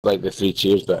like the 3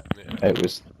 cheers, but Yeah. it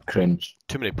was cringe.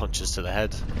 Too many punches to the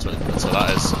head. That's what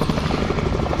that is.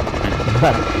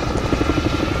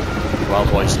 Well,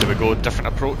 boys, do we go different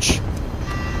approach?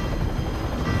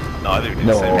 No, I think we need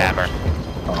No. to say Never.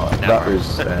 Oh, Never.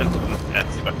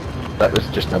 that was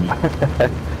just a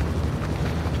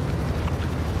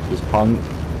he's punked.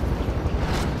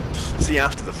 See,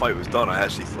 after the fight was done, I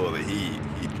actually thought that he'd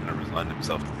kind of resigned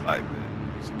himself to the fact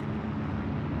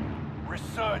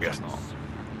that I guess not.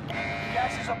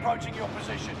 Gas is approaching your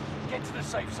position. Get to the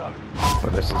safe zone.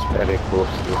 But this is very close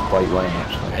to the white line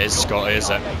actually. It is Scotty, is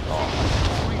it?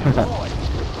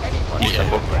 He's a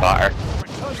book batter.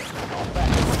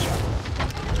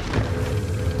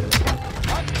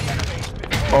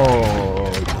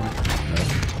 Oh,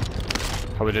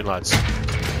 How we doing, lads?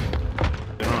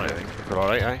 Doing alright, I think. We're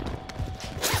alright, aye?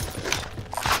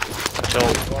 Chill.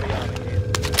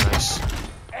 Nice.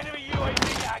 Enemy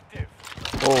UAV active.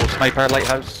 Oh, sniper,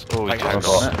 lighthouse. Oh, he's Lighthouse.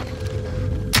 got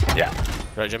it. Yeah,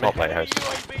 Right, Jimmy? top lighthouse.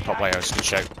 Top lighthouse, good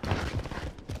shout.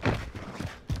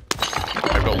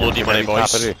 I've got loads of money, boys.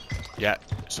 Tapperoo. Yeah,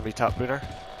 somebody tap Booner.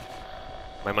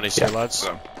 My money's here, lads.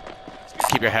 So,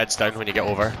 Keep your heads down when you get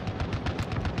over.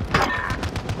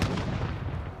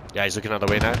 Yeah, he's looking the other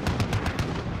way now.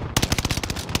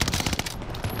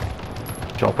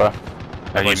 chopper.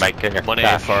 And you might get your Money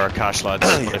cash. for cash, lads.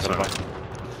 Money for the buy.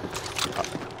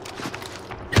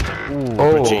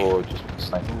 Bridgy. Oh, just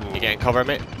snipe. You getting cover,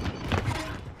 mate?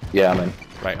 Yeah, I'm in.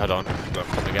 Right, hold on.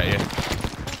 Come to get you.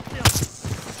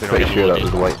 We're not Pretty getting sure that loaded.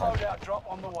 was white. Loadout drop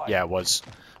on the way. Yeah, it was.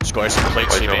 Scotty, some plates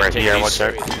Boys for you, over mate. Take here, these. watch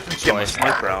out. get my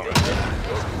sniper out.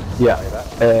 Yeah,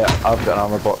 I've got an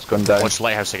armor box going down. Watch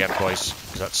Lighthouse again, boys,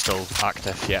 because that's still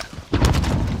active, yeah.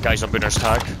 Guys on Booner's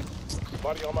tag.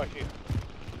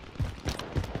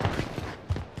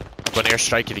 I'm going to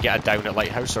airstrike. If you get a down at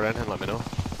Lighthouse or anything, let me know.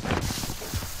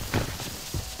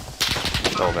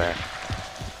 Still there.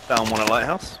 Down one at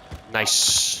Lighthouse.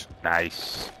 Nice.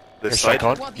 Nice. This side.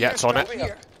 Airstrike on. Yeah, it's on it.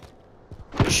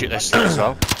 Shoot this thing as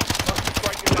well.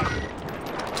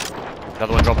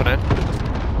 Another one dropping in.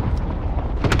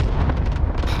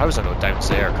 How's there no downs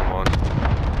there? Come on.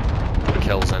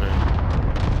 Kills in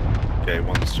it. Okay,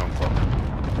 one's jumped up.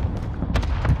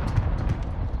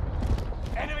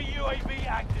 Enemy UAV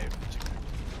active.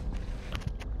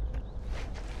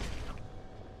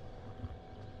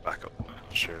 Back up.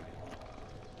 Sure.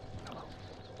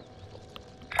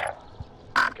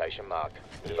 Location marked.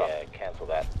 Yeah, cancel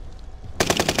that.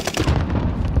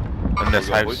 In this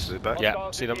Boys, house. is it back?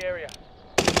 Yeah, see them.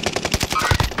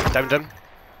 Downed him.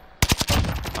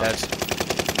 Dead.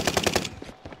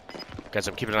 Guys,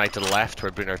 I'm keeping an eye to the left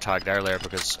where Brunner tagged earlier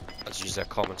because that's usually a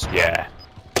common spot. Yeah.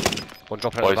 One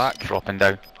dropping at the Boys back. dropping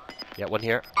down. Yeah, one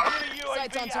here. Enemy UAV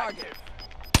Sights on target.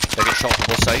 active. They're getting shot from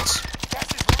both sides. Gas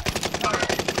is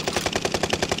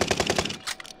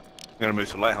I'm gonna move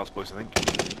to Lighthouse, boys, I think.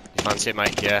 You fancy it,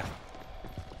 Mike? Yeah.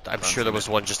 I'm sure there was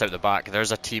one just out the back.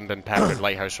 There's a team been peppered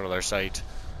Lighthouse on the other side.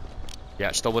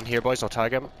 Yeah, still one here, boys. I'll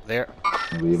tag him. There.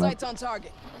 Sights on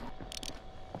target.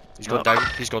 He's gone down.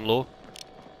 He's gone low.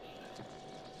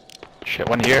 Shit,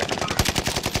 one here.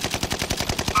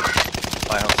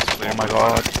 Lighthouse is clear. Oh my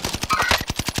god.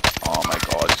 Oh my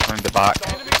god, it's going to the back.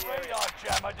 enemy radar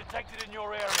jammer detected in your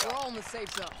We're area. all in the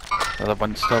safe zone. The other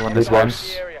one's still in this There's one.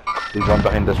 house. There's one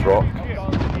behind this rock.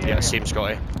 Yeah, same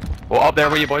Scotty. Oh, up there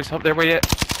with you, boys. Up there with you.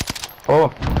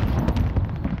 Oh,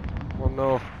 Oh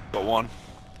no. Got one.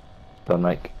 done,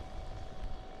 Mike.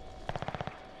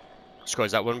 Scotty,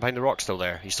 is that one behind the rock still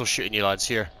there? He's still shooting you lads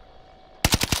here.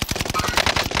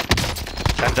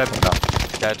 Downed him.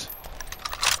 Dead.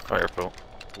 Firepool.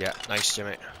 Yeah, nice,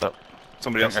 Jimmy.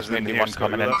 Somebody else There's is in maybe here. one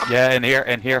coming Scotty, in. with us. Yeah,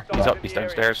 in here. He's up, he's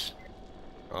downstairs.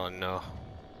 Oh no.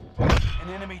 An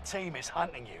enemy team is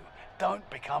hunting you. Don't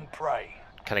become prey.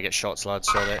 Can I get shots, lads?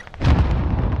 Sorry.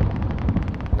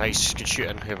 Nice, good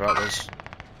shooting, whoever that was.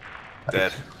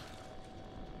 Dead.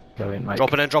 Brilliant, Mike.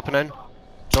 Dropping in.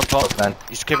 He's on top. Man.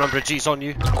 He's came on Bridgy, he's on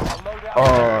you. A loadout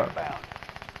Oh. inbound.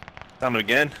 Down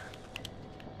again.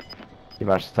 You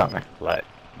managed to tap me. Let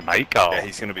Mike go. Yeah,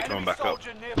 he's gonna be coming Enemy back up.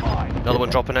 soldier nearby. Another one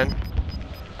dropping in.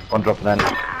 One dropping in.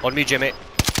 On me, Jimmy.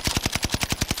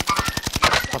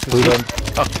 Blue one.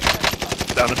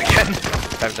 Down him again.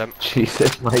 Downed him.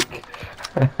 Jesus, Mike.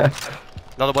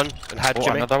 Another one, and head Oh,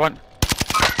 Jimmy. another one.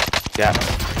 Yeah.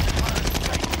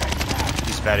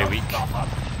 He's very weak.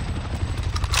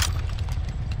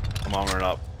 I'm armoring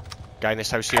up. Guy in this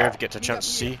house here, if you get a chance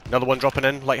to see. Another one dropping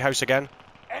in, Lighthouse again.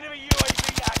 Enemy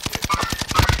UAV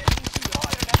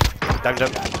active. Downed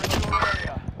him.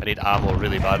 I need ammo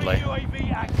really badly.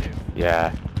 UAV active.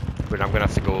 Yeah. But I'm gonna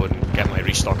have to go and get my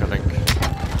restock, I think.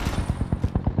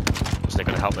 There's actually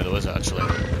going to help me though, is it actually?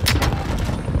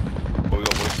 What we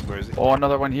got, boys? Where is he? Oh,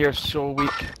 another one here, so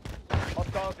weak.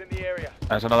 Hostiles in the area.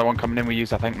 There's another one coming in we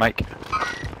use, I think, Mike.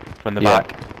 From the Yeah.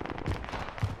 back.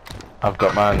 I've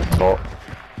got mine top.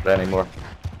 Any more?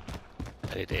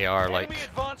 I need AR, Enemy like.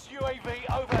 advanced UAV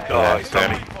overhead. Oh, It's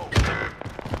damn. people.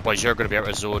 Boys, you're going to be out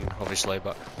of zone, obviously,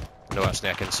 but no, that's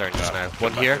not a concern just now.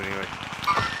 One here, Anyway.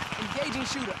 Engaging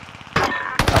shooter.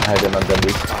 I'm heading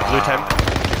underneath. loot him.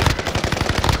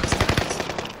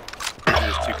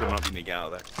 There's two coming up, you need to get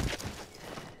out of there.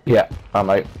 Yeah, I'm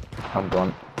out. I'm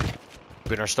gone.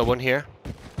 Booner, still one here.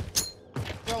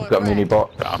 Throwing Got a mini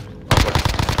frag. box.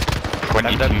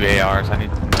 22 ARs, I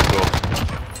need to go.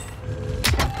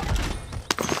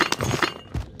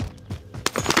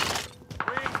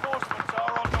 Reinforcements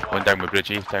are on the way. Going down with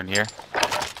Bridgy, down here.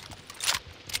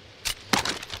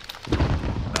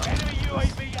 Enemy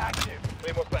UAV active.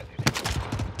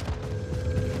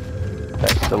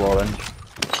 That's still orange.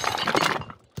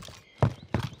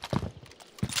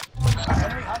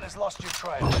 Enemy hunters lost your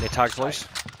trail. Any tags, boys?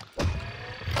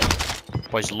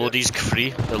 Boys, Lodi's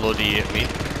free. The Lodi at me.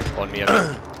 On me, I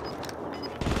mean.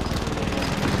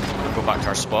 Go back to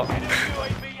our spot. Enemy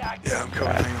UAV active. Yeah, I'm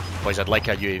coming. Hang on. Boys, I'd like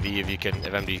a UAV if you can,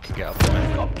 if anybody can get up.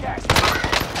 Got gas.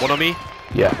 One on me.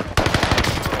 Yeah,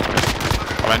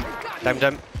 Come in. Down,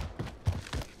 down.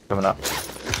 coming up.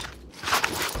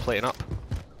 Plating up.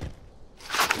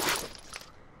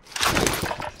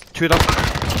 Two of them.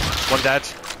 One dead.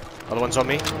 Other one's on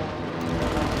me.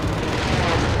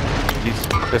 He's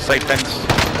the side fence.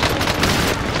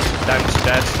 Down,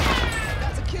 dead.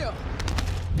 That's a kill.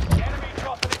 Enemy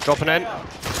Dropping in.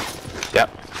 Yep. Enemy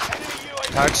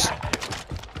UAV Tags.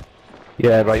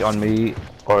 Yeah, right on me,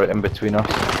 or in between us.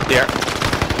 Here.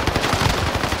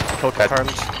 Kill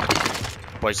confirmed.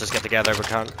 Boys, let's get together if we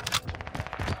can.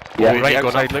 Yeah, Right, Right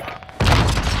going outside, up. look.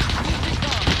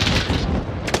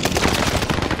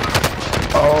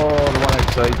 Oh, the one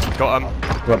outside. Got him.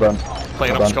 Well done. Plating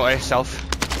Well up, done. Scotty. Self.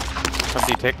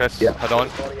 Somebody take this. Yeah. Head on.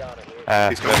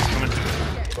 He's coming, he's coming.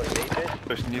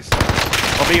 Pushing you.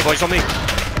 On me, boys, on me.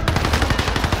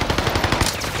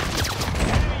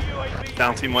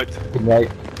 Down, team wiped. Good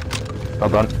night. Well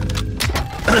done.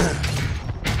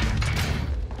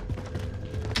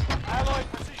 Allied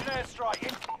precision airstrike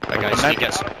in. Right,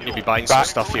 guys, you be buying some Back.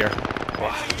 stuff here.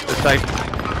 This side.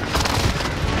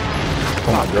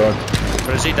 Oh my god.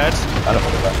 Where is he, dead? I don't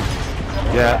know that.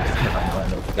 Yeah.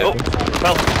 Oh,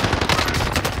 well.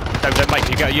 Down, Mike,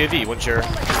 you got a UAV once you're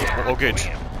all good.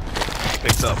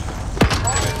 Picked up.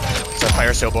 So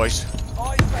fire sale, boys.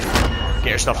 Get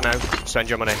your stuff now. Spend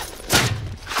your money.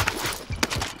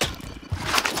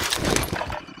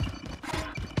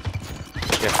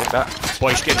 Yeah, take that.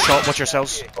 Boys, getting shot. Watch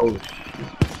yourselves. Oh,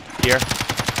 Here.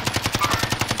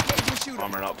 Engaging shooter.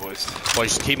 Armor up, boys.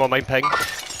 Boys, team on my ping.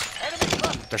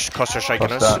 They're cluster striking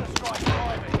what's us. that?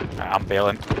 I'm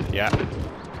bailing. Yeah.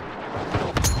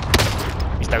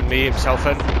 He's down me, himself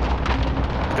in. He's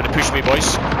gonna push me,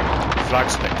 boys.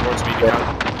 Flags stick towards me if you Yeah. can.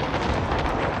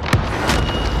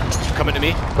 He's coming to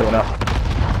me. Putting up.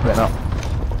 Putting up.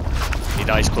 He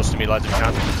dies close to me, lads, if you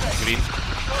can. Green.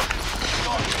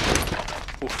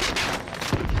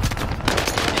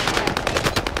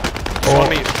 Oh, On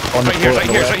me. on the Right here, floor right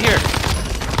to here, the right here.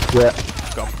 Yeah.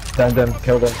 Got him. Down them,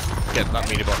 kill them. Get that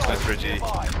mini box down. Bridgy.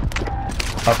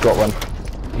 I've got one.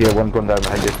 Here, one going down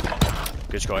behind you.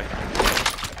 Good guy.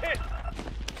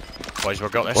 Boys,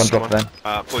 we've got this. One Come drop on. then.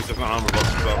 Boys, I've got an armor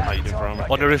box as well. How you doing for armor?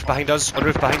 On the roof behind us. On the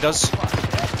roof behind us.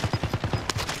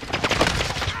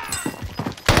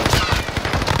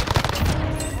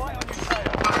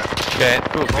 Yeah,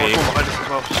 go Oh, me. one behind us as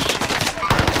well.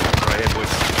 Right here,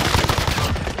 boys.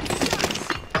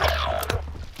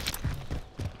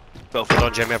 Hold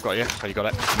on, Jimmy, I've got you. Oh, you got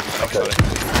it. Thanks, Okay. sorry.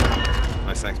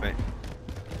 Nice, thanks, mate.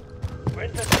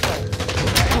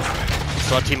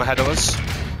 So our team ahead of us.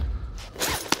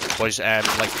 Boys,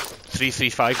 like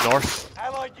 335 north.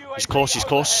 Allied UAV He's close, he's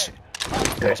close.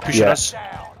 Yeah. He's pushing Yeah. us. down.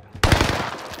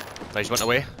 No, he's went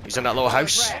away. He's in that little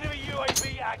house. Enemy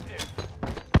UAV active.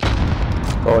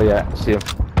 Oh yeah, see him.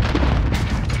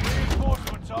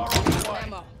 Reinforcements are on the way.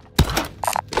 Ammo.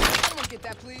 Someone get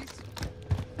that, please.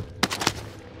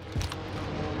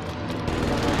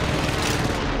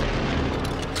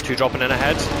 Two dropping in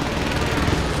ahead. This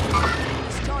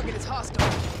target is hostile.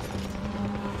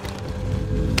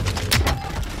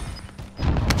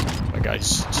 Right, guys,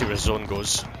 see where the zone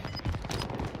goes.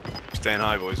 Staying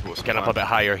high, boys. What's the Getting up a bit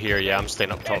higher here. Yeah, I'm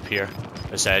staying up top here.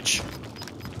 This edge.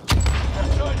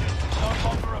 Resurgence is no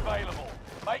longer available.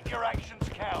 Make your actions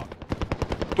count.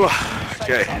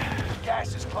 Okay.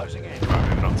 Gas is closing in. Right,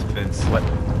 moving up to fence.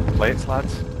 Plates,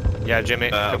 lads. Yeah,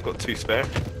 Jimmy. I've got 2 spare.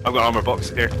 I've got armor box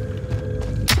here.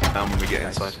 When we get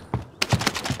inside.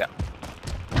 Yeah.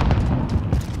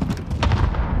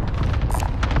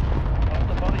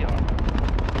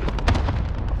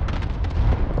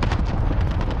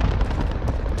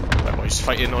 Right, boys,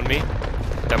 fighting on me.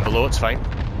 Down below, it's fine.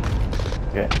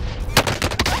 Okay.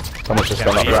 Someone's just Yeah,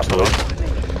 gone up here. that below.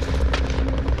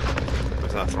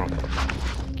 Where's that from?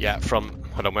 Yeah, from.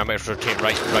 Hold on, we might rotate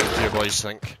right through, boys, I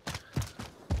think.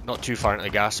 Not too far into the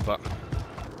gas, but.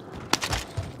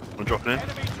 I'm dropping in.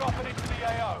 Enemy dropping into the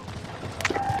AO.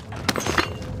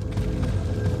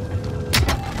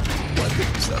 Well, I think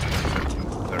it's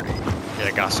 30.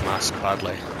 Yeah, gas mask,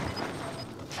 badly.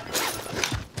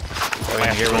 Going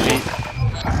in here with me.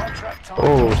 Contract time.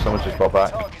 Oh, someone's just got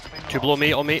back. Target's been Two below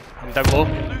me, on me. I'm down low.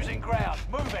 You're losing ground.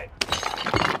 Move it.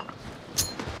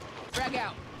 Frag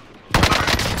out.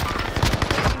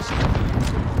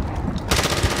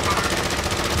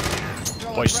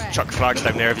 Throwing Boys, frag. chuck frags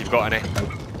down there if you've got any.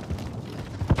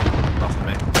 Nothing,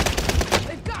 mate.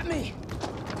 They've got me.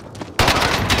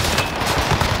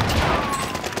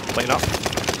 Lighten up.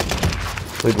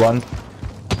 Lead one.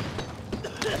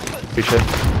 Pushing.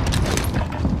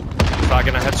 Frag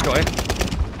in ahead, Scotty.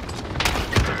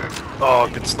 Oh,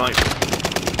 good snipe.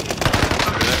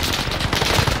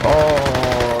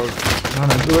 Oh,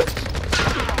 run into it.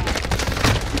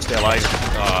 Stay alive.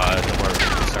 No more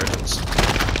resurgence.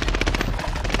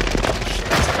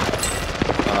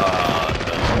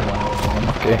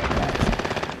 Okay.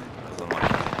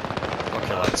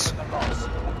 Okay, lads. The loss.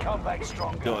 We'll come back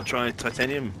stronger. You want to try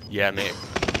titanium? Yeah, mate.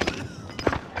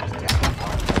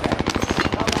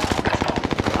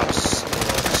 That's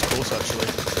close, actually.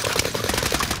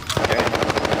 Okay.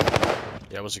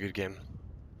 Yeah, it was a good game.